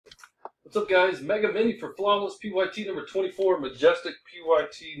What's up, guys? Mega Mini for Flawless PYT number 24, Majestic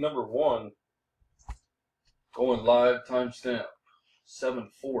PYT number 1. Going live, timestamp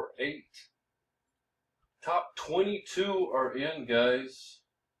 748. Top 22 are in, guys.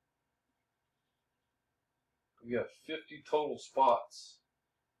 We got 50 total spots.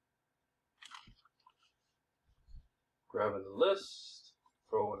 Grabbing the list,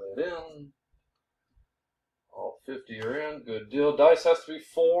 throwing it in. All 50 are in. Good deal. Dice has to be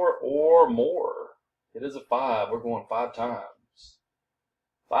 4 or more. It is a 5. We're going 5 times.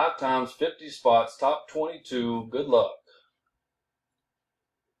 5 times, 50 spots, top 22. Good luck.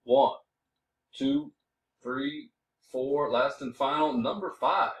 1, 2, 3, 4. Last and final, number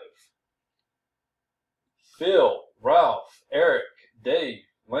 5. Phil, Ralph, Eric, Dave,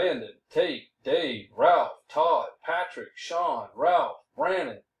 Landon, Tate, Dave, Ralph, Todd, Patrick, Sean, Ralph,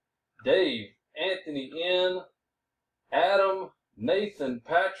 Brandon, Dave, Anthony N, Adam, Nathan,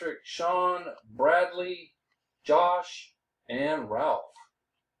 Patrick, Sean, Bradley, Josh, and Ralph.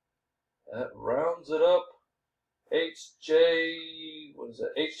 That rounds it up. What is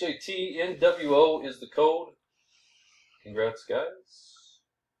that? HJTNWO is the code. Congrats, guys.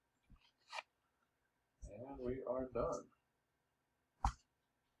 And we are done.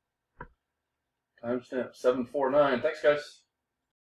 Timestamp 749. Thanks, guys.